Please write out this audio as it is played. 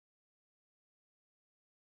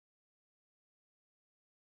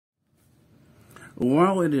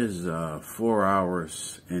Well, it is 4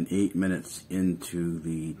 hours and 8 minutes into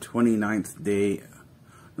the 29th day,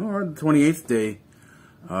 or the 28th day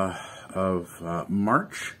of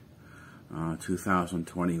March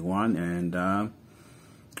 2021, and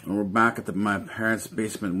we're back at my parents'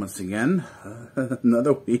 basement once again.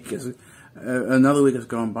 Another week has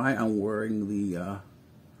gone by. I'm wearing the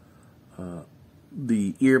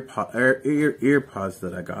earpods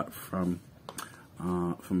that I got from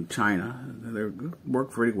China. They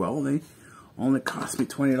work pretty well. They only cost me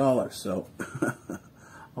 $20, so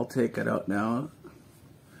I'll take it out now.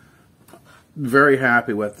 Very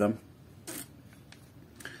happy with them.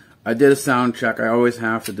 I did a sound check. I always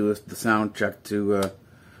have to do the sound check to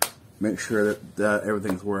make sure that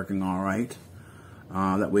everything's working all right.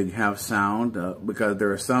 That we have sound, because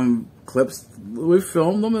there are some clips, we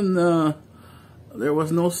filmed them and there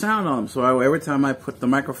was no sound on them. So every time I put the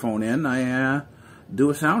microphone in, I do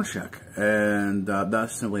a sound check, and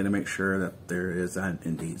that's simply to make sure that there is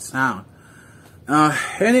indeed sound.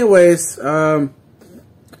 Anyways,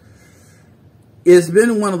 it's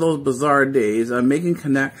been one of those bizarre days. I'm making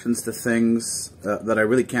connections to things that I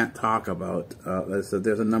really can't talk about. So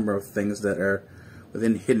there's a number of things that are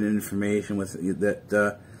within hidden information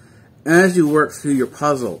that as you work through your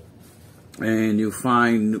puzzle and you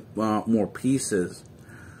find more pieces,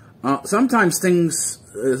 sometimes things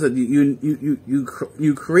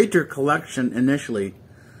you create your collection initially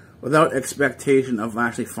without expectation of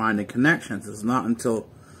actually finding connections. It's not until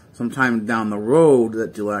sometime down the road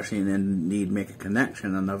that you'll actually indeed make a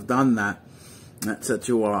connection, and I've done that. That sets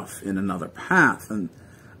you off in another path, and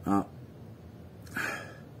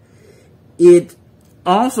it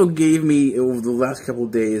also gave me, over the last couple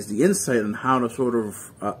of days, the insight on how to sort of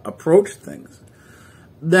approach things.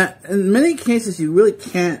 That in many cases you really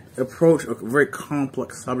can't approach a very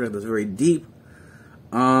complex subject that's very deep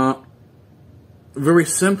very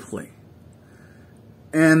simply.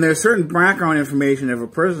 And there's certain background information. If a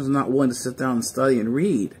person is not willing to sit down and study and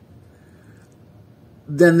read,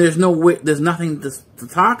 then there's nothing to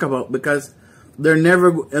talk about, because they're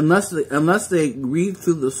never, unless they read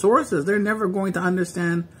through the sources, they're never going to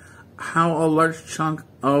understand how a large chunk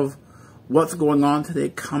of what's going on today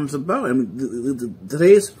comes about. I mean,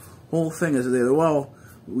 today's whole thing is that, well,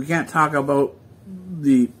 we can't talk about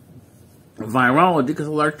the virology because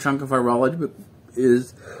a large chunk of virology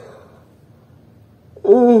is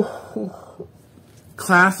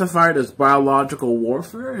classified as biological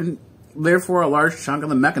warfare, and therefore a large chunk of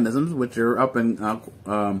the mechanisms which are up in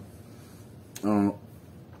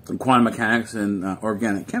quantum mechanics and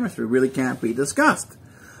organic chemistry really can't be discussed.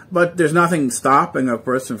 But there's nothing stopping a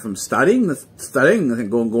person from studying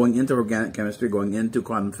going into organic chemistry, going into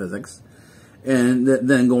quantum physics, and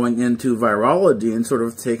then going into virology, and sort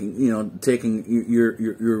of taking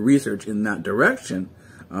your research in that direction.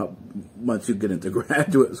 Once you get into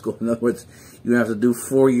graduate school, in other words, you have to do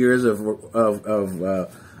 4 years of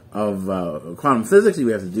quantum physics. You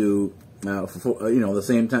have to do at the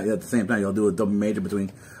same time you'll do a double major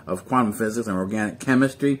of quantum physics and organic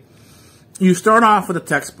chemistry. You start off with a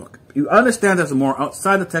textbook. You understand there's more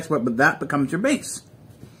outside the textbook, but that becomes your base.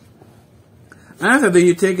 After that,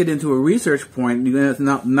 you take it into a research point.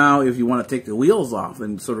 Now, if you want to take the wheels off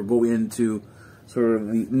and sort of go into sort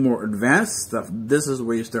of more advanced stuff, this is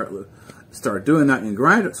where you start doing that in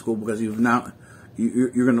graduate school, because you're going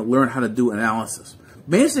to learn how to do analysis.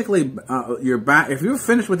 Basically, if you're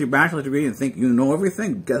finished with your bachelor's degree and think you know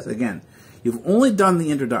everything, guess again. You've only done the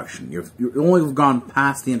introduction. You've only gone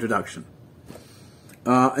past the introduction.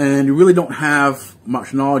 And you really don't have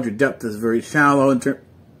much knowledge. Your depth is very shallow in terms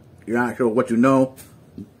your actual what you know.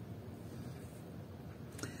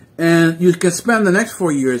 And you can spend the next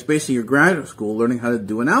 4 years, basically your graduate school, learning how to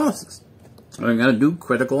do analysis, learning how to do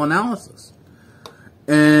critical analysis.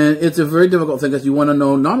 And it's a very difficult thing, because you want to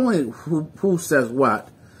know not only who says what,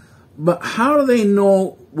 but how do they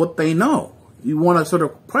know what they know. You want to sort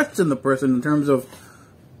of question the person in terms of,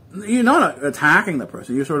 you're not attacking the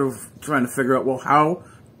person. You're sort of trying to figure out, well, how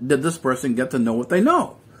did this person get to know what they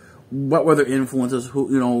know? What were their influences?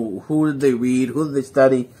 Who did they read? Who did they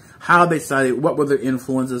study? How they study? What were their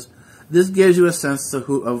influences? This gives you a sense of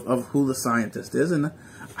who the scientist is and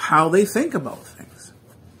how they think about things.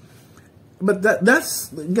 But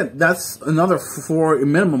that's another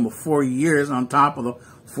minimum of 4 years on top of the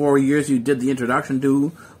 4 years you did the introduction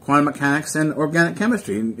to quantum mechanics and organic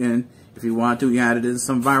chemistry, and if you want to, you added in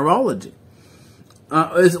some virology.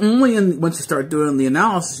 It's only once you start doing the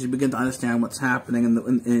analysis you begin to understand what's happening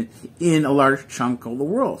in a large chunk of the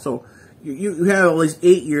world. So you have at least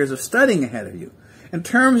 8 years of studying ahead of you. In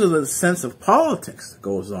terms of the sense of politics that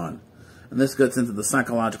goes on, and this gets into the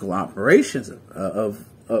psychological operations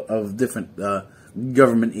of different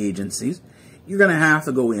government agencies, you're going to have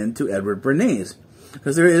to go into Edward Bernays.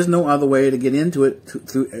 Because there is no other way to get into it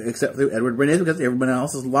except through Edward Bernays, because everyone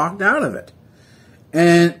else is locked out of it.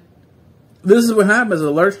 And this is what happens. A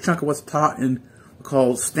large chunk of what's taught in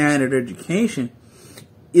called standard education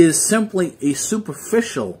is simply a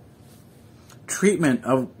superficial treatment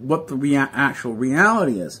of what the actual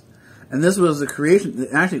reality is. And this was the creation,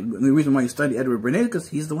 actually, the reason why you study Edward Bernays is because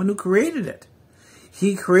he's the one who created it.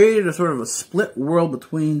 He created a sort of a split world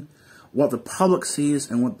between what the public sees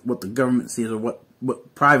and what the government sees, or what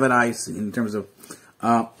private eyes see in terms of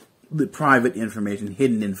the private information,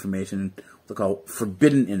 hidden information, what they call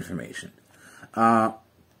forbidden information.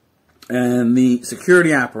 And the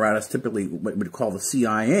security apparatus, typically what we call the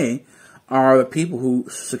CIA, are the people who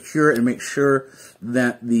secure and make sure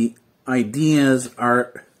that the ideas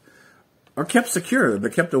are kept secure. They're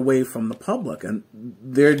kept away from the public. And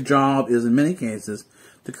their job is, in many cases,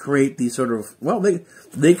 to create these sort of, well,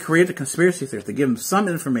 they create the conspiracy theories. They give them some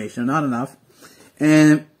information, not enough,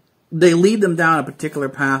 and they lead them down a particular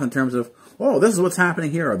path in terms of, oh, this is what's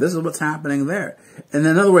happening here, or this is what's happening there. And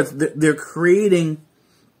in other words, they're creating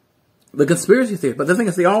the conspiracy theory. But the thing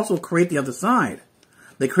is, they also create the other side.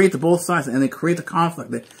 They create the both sides, and they create the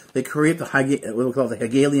conflict. They create the what we call the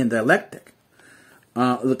Hegelian dialectic,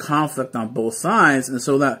 the conflict on both sides, and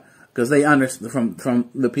so that, because they understand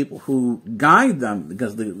from the people who guide them,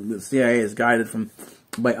 because the CIA is guided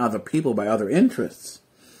by other people, by other interests.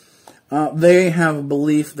 They have a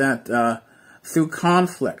belief that through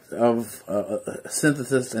conflict of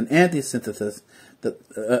synthesis and anti-synthesis,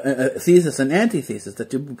 that thesis and antithesis,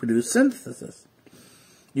 that you produce synthesis.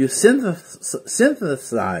 You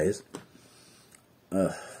synthesize.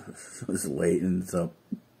 It's late, and so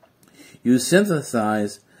you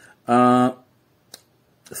synthesize thoughts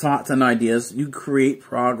and ideas. You create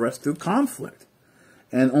progress through conflict,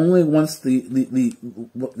 and only once the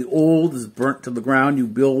old is burnt to the ground, you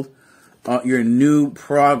build your new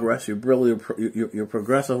progress. You build your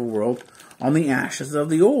progressive world on the ashes of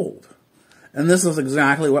the old. And this is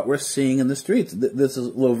exactly what we're seeing in the streets. This is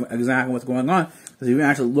exactly what's going on. Because if you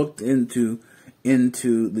actually looked into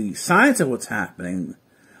the science of what's happening,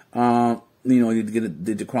 you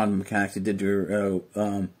did your quantum mechanics, you did your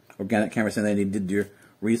organic chemistry, and then you did your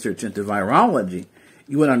research into virology,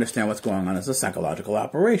 you would understand what's going on as a psychological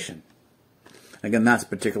operation. Again, that's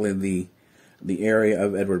particularly the area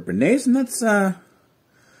of Edward Bernays, and that's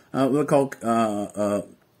what we call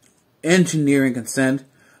engineering consent,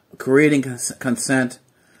 creating consent.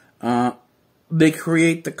 They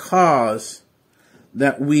create the cause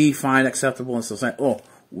that we find acceptable in society. Oh,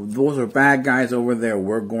 those are bad guys over there.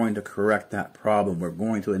 We're going to correct that problem. We're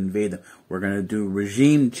going to invade them. We're going to do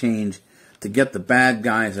regime change to get the bad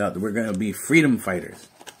guys out. We're going to be freedom fighters.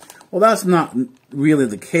 Well, that's not really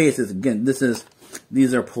the case. Again,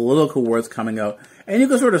 these are political words coming out, and you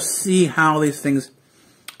can sort of see how these things,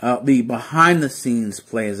 the behind the scenes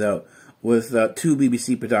plays out. With two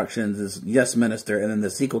BBC productions, is Yes Minister, and then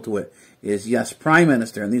the sequel to it is Yes Prime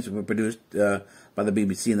Minister, and these were produced by the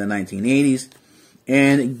BBC in the 1980s,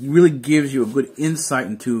 and it really gives you a good insight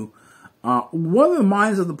into what are the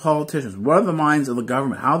minds of the politicians, what are the minds of the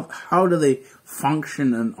government, how do they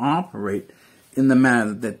function and operate in the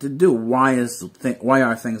manner that they do. Why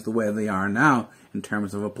are things the way they are now in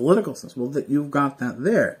terms of a political sense? Well, you've got that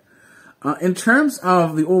there. In terms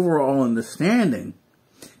of the overall understanding,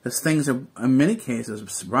 because things are, in many cases,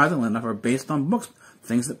 surprisingly enough, are based on books,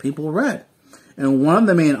 things that people read. And one of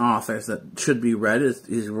the main authors that should be read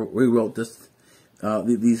rewrote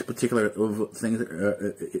these particular things,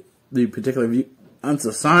 the particular view on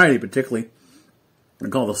society, particularly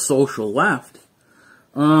called the social left.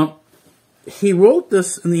 He wrote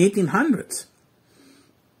this in the 1800s.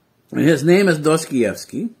 And his name is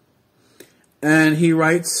Dostoevsky. And he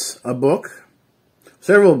writes a book,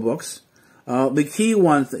 several books. The key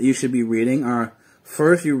ones that you should be reading are,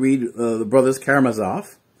 first you read the Brothers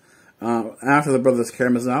Karamazov. After the Brothers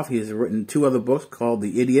Karamazov, he's written two other books called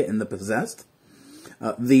The Idiot and the Possessed.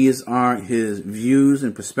 These are his views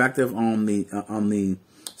and perspective on the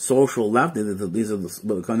social left. These are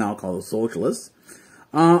what we now call the socialists.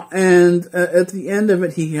 And at the end of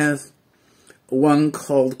it, he has one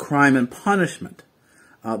called Crime and Punishment.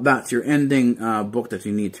 That's your ending book that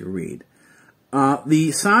you need to read.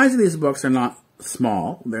 The size of these books are not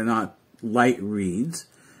small. They're not light reads.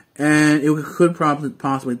 And it could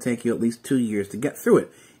possibly take you at least 2 years to get through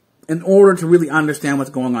it in order to really understand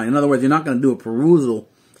what's going on. In other words, you're not going to do a perusal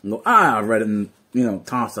and go, I've read it and,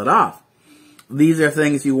 toss it off. These are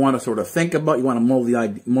things you want to sort of think about. You want to mull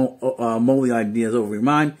the ideas over your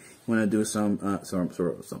mind. want to do some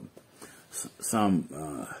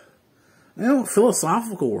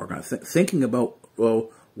philosophical work on thinking about, well,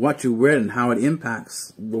 what you read and how it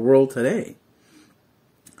impacts the world today.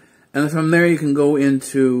 And from there you can go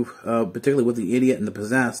into, particularly with the idiot and the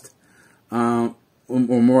possessed, or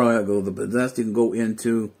more like the possessed, you can go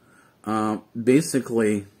into,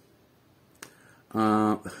 basically,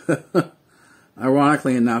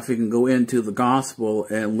 ironically enough, you can go into the gospel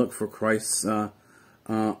and look for Christ's,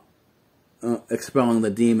 expelling the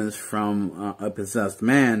demons from a possessed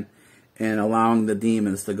man and allowing the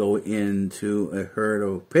demons to go into a herd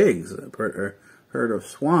of pigs, a herd of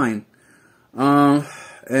swine.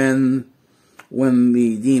 And when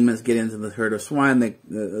the demons get into the herd of swine,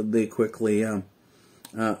 they quickly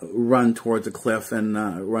run towards a cliff and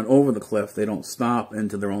run over the cliff. They don't stop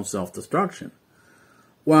into their own self-destruction.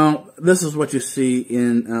 Well, this is what you see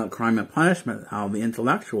in Crime and Punishment, how the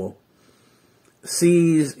intellectual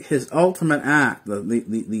sees his ultimate act,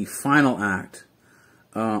 the final act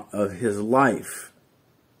of his life,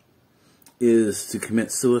 is to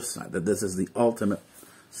commit suicide. That this is the ultimate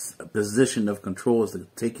position of control, is to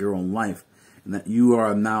take your own life, and that you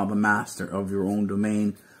are now the master of your own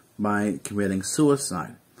domain by committing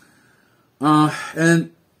suicide.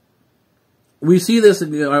 And we see this,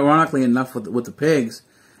 ironically enough, with the pigs,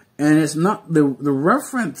 and it's not the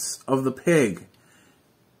reference of the pig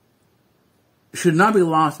should not be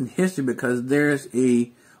lost in history, because there's a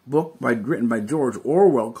book written by George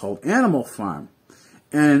Orwell called Animal Farm,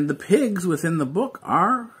 and the pigs within the book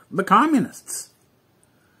are the communists.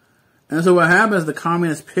 And so what happens, the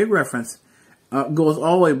communist pig reference goes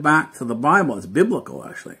all the way back to the Bible. It's biblical,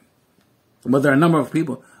 actually. But there are a number of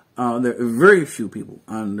people, very few people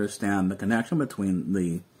understand the connection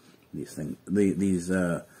between these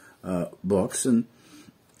books and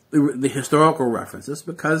the historical references,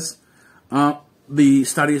 because the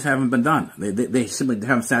studies haven't been done. They simply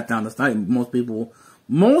haven't sat down to study.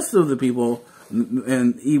 Most of the people,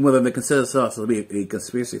 and even whether they consider themselves to be a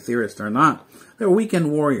conspiracy theorist or not, they're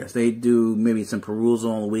weekend warriors. They do maybe some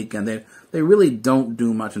perusal on the weekend. They really don't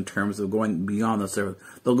do much in terms of going beyond the surface.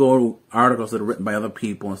 They'll go to articles that are written by other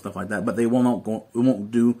people and stuff like that, but they won't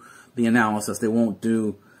do the analysis. They won't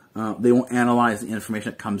analyze the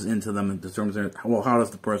information that comes into them in terms of, well, how does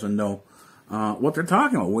the person know what they're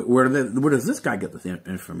talking about? Where does this guy get this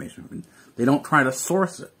information? They don't try to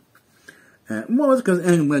source it. Well, it's because,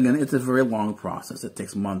 and again, it's a very long process. It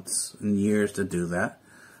takes months and years to do that.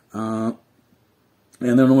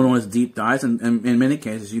 And then one is deep dives, and in many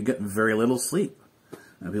cases, you get very little sleep.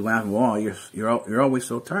 And people ask, well, you're always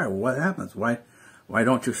so tired. Well, what happens? Why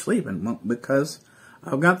don't you sleep? And well, because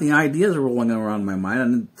I've got the ideas rolling around my mind,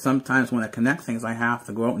 and sometimes when I connect things, I have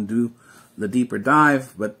to go out and do the deeper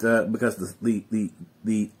dive, but because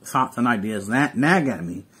the thoughts and ideas nag at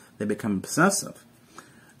me, they become obsessive.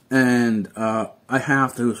 And I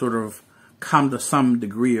have to sort of come to some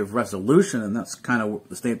degree of resolution, and that's kind of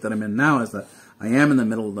the state that I'm in now, is that I am in the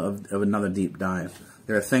middle of another deep dive.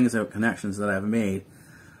 There are things, there are connections that I've made,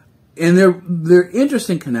 and they're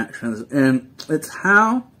interesting connections, and it's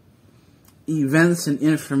how events and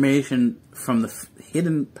information from the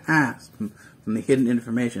hidden past, from the hidden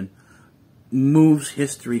information, moves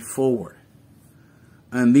history forward.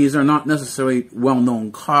 And these are not necessarily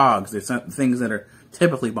well-known cogs. They're things that are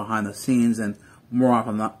typically behind the scenes and more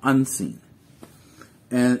often not unseen.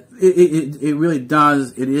 And it really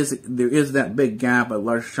does, there is that big gap, a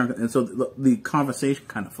large chunk, and so the conversation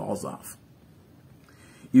kind of falls off.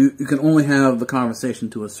 You can only have the conversation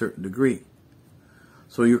to a certain degree.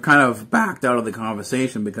 So you're kind of backed out of the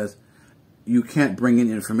conversation because you can't bring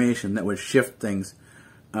in information that would shift things,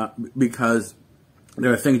 because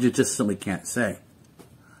there are things you just simply can't say.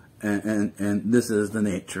 And this is the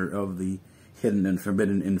nature of the hidden and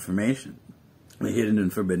forbidden information, the hidden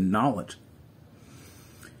and forbidden knowledge.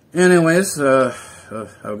 Anyways, I've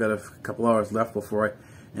got a couple hours left before I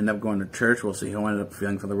end up going to church. We'll see how I end up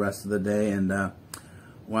feeling for the rest of the day. And,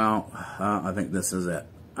 well, I think this is it.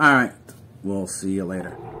 All right. We'll see you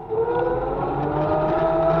later.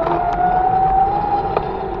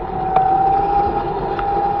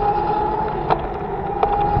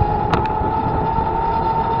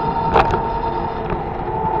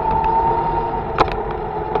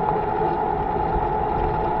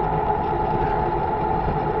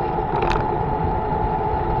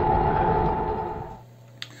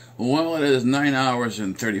 Well, it is 9 hours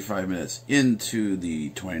and 35 minutes into the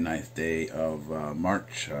 29th day of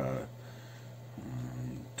March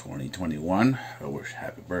 2021. I wish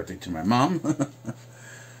happy birthday to my mom.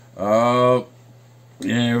 Yeah,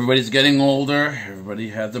 everybody's getting older. Everybody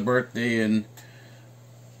has a birthday, and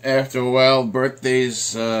after a while,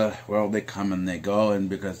 birthdays, well, they come and they go, and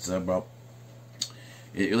because, well,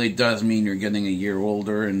 it really does mean you're getting a year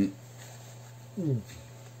older, and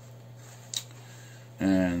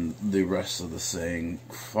the rest of the saying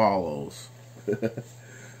follows.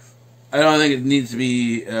 I don't think it needs to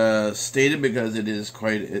be stated because it is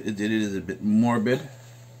it is a bit morbid.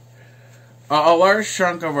 A large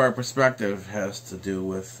chunk of our perspective has to do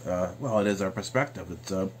with, well, it is our perspective.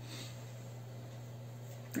 It's,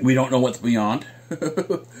 we don't know what's beyond.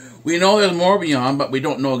 We know there's more beyond, but we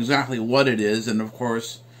don't know exactly what it is. And, of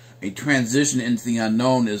course, a transition into the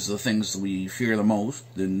unknown is the things we fear the most.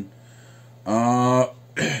 And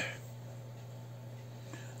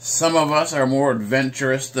some of us are more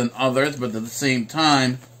adventurous than others, but at the same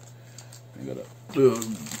time, I gotta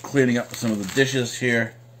cleaning up some of the dishes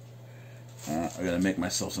here. I gotta make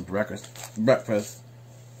myself some breakfast.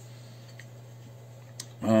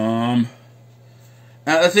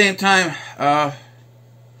 At the same time,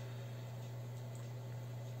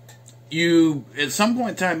 you at some point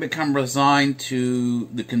in time become resigned to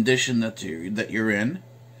the condition that you're in,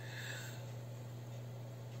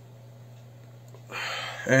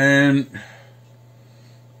 and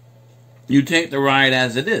you take the ride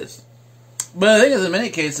as it is. But I think in many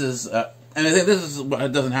cases, and I think this is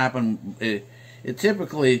what doesn't happen. It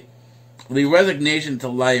typically, the resignation to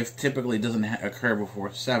life typically doesn't occur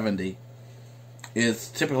before 70. It's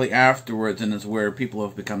typically afterwards, and it's where people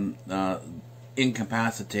have become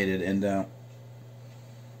incapacitated and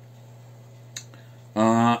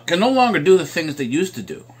can no longer do the things they used to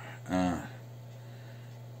do.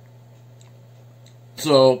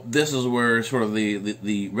 So this is where sort of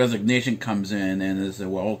the resignation comes in, and is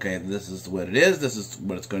well, okay, this is what it is. This is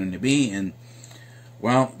what it's going to be, and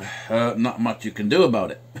well, not much you can do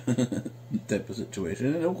about it. Type of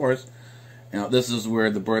situation, and of course, you know, this is where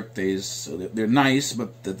the birthdays, they're nice,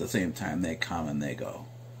 but at the same time, they come and they go.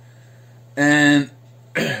 And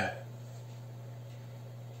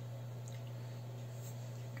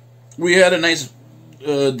we had a nice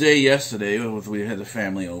day yesterday. We had the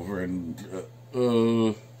family over and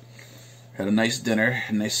had a nice dinner,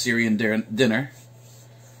 a nice Syrian dinner.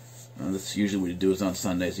 That's usually what you do is on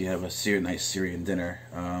Sundays. You have a nice Syrian dinner.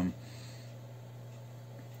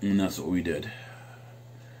 And that's what we did.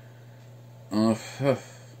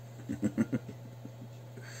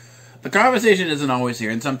 The conversation isn't always here,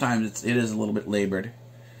 and sometimes it is a little bit labored.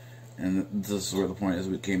 And this is where the point is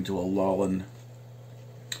we came to a lull, and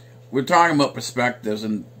we're talking about perspectives,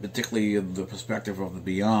 and particularly the perspective of the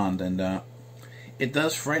beyond, and it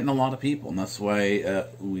does frighten a lot of people, and that's why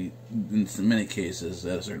we, in many cases,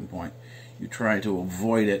 at a certain point, you try to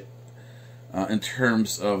avoid it in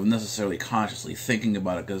terms of necessarily consciously thinking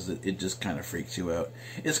about it, because it just kind of freaks you out.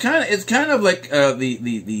 It's kind of like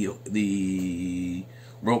the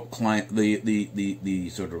rope climb, the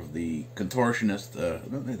sort of the contortionist,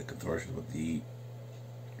 not the contortionist, but the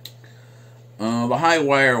high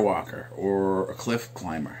wire walker or a cliff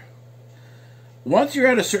climber. Once you're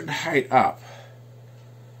at a certain height up,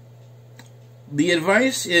 the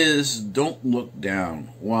advice is don't look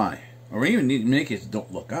down. Why? Or even in many cases,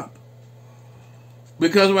 don't look up.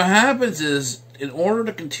 Because what happens is, in order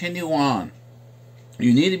to continue on,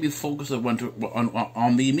 you need to be focused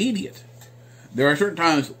on the immediate. There are certain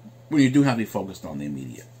times when you do have to be focused on the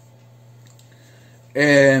immediate.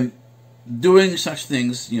 And doing such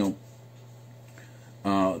things, you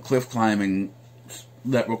know, cliff climbing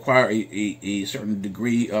that require a certain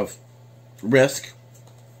degree of risk.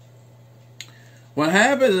 What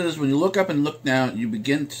happens is when you look up and look down, you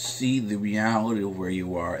begin to see the reality of where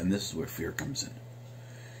you are, and this is where fear comes in.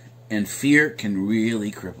 And fear can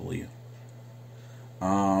really cripple you.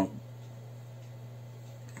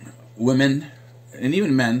 Women, and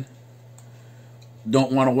even men,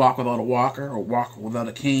 don't want to walk without a walker or walk without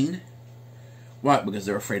a cane. Why? Because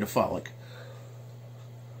they're afraid of falling.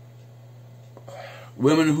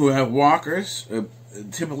 Women who have walkers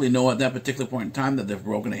typically know at that particular point in time that they've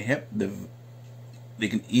broken a hip. They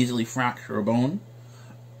can easily fracture a bone.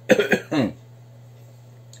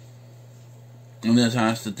 And this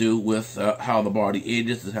has to do with how the body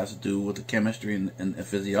ages. This has to do with the chemistry and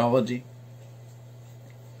physiology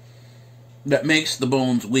that makes the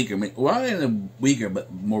bones weaker. Well, weaker,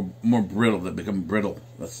 but more brittle. They become brittle.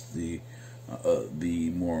 That's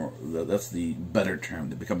that's the better term.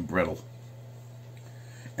 They become brittle,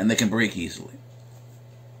 and they can break easily.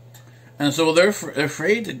 And so they're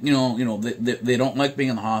afraid to, they don't like being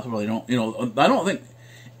in the hospital. They don't, I don't think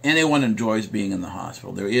anyone enjoys being in the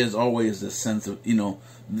hospital. There is always this sense of,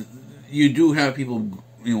 you do have people,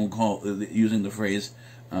 using the phrase,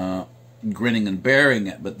 grinning and bearing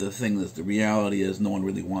it, but the thing is, the reality is no one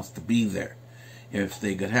really wants to be there. If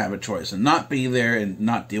they could have a choice and not be there and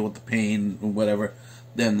not deal with the pain or whatever,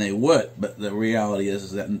 then they would. But the reality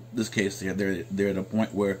is that in this case, they're at a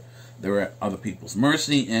point where they're at other people's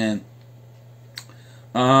mercy, and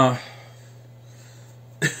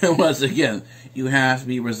once again, you have to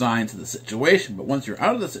be resigned to the situation. But once you're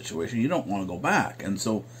out of the situation, you don't want to go back, and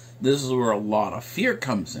so this is where a lot of fear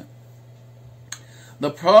comes in. The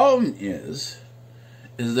problem is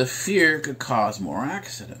the fear could cause more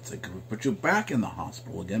accidents. It could put you back in the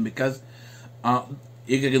hospital again because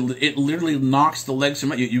it literally knocks the legs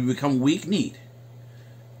from you. You become weak-kneed.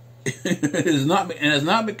 It's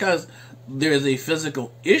not because there's a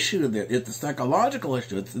physical issue there. It's a psychological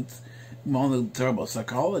issue. It's when we talk about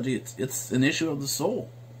psychology, it's an issue of the soul,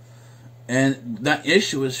 and that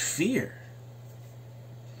issue is fear.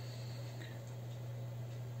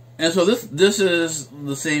 And so this is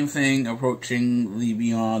the same thing approaching the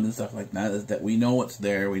beyond and stuff like that, is that we know what's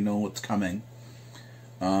there, we know what's coming,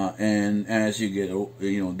 and as you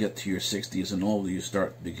get to your 60s and older, you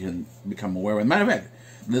start become aware. As a matter of fact,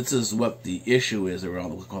 this is what the issue is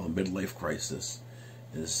around what's called the midlife crisis.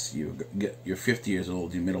 Is you're 50 years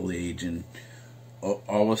old, you're middle age, and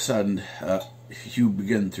all of a sudden you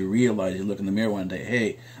begin to realize, you look in the mirror one day,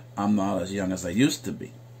 hey, I'm not as young as I used to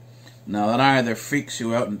be. Now that either freaks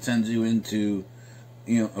you out and sends you into,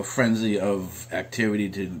 a frenzy of activity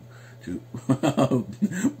to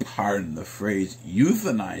pardon the phrase,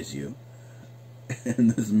 euthanize you,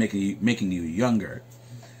 and this is making you younger,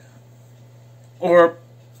 or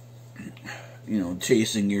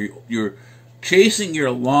chasing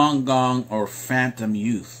your long gone or phantom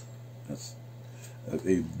youth. That's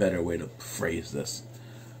a better way to phrase this,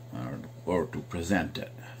 or to present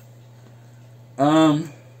it.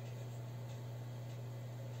 And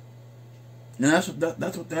that's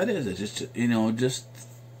what that is. It's just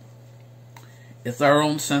it's our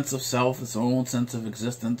own sense of self, it's our own sense of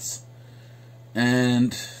existence,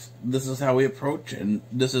 and this is how we approach it. And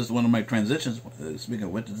this is one of my transitions. Speaking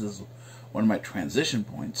of which, this is one of my transition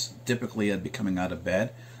points. Typically, I'd be coming out of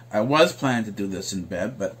bed. I was planning to do this in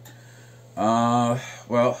bed, but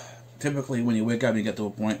well, typically when you wake up, you get to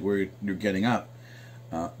a point where you're getting up.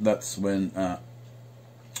 That's when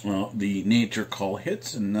the nature call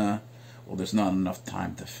hits, and well, there's not enough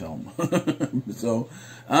time to film. So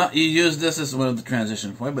you use this as one of the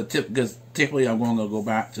transition points, but because typically I'm going to go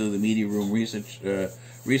back to the media room research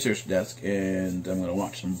desk, and I'm going to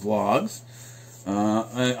watch some vlogs.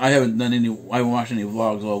 I haven't watched any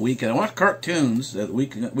vlogs all weekend. I watched cartoons.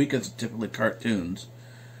 Weekends are typically cartoons,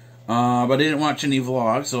 but I didn't watch any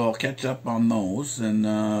vlogs, so I'll catch up on those and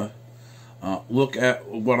look at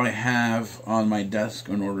what I have on my desk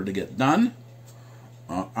in order to get done.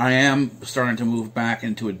 I am starting to move back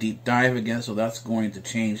into a deep dive again, so that's going to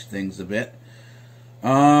change things a bit.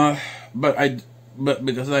 But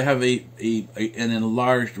because I have an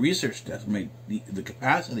enlarged research desk, the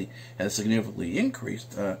capacity has significantly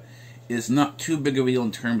increased. It's not too big of a deal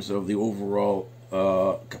in terms of the overall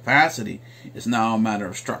capacity. It's now a matter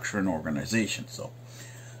of structure and organization. So,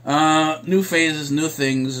 new phases, new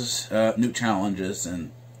things, new challenges,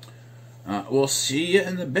 and we'll see you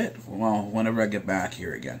in a bit. Well, whenever I get back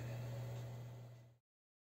here again.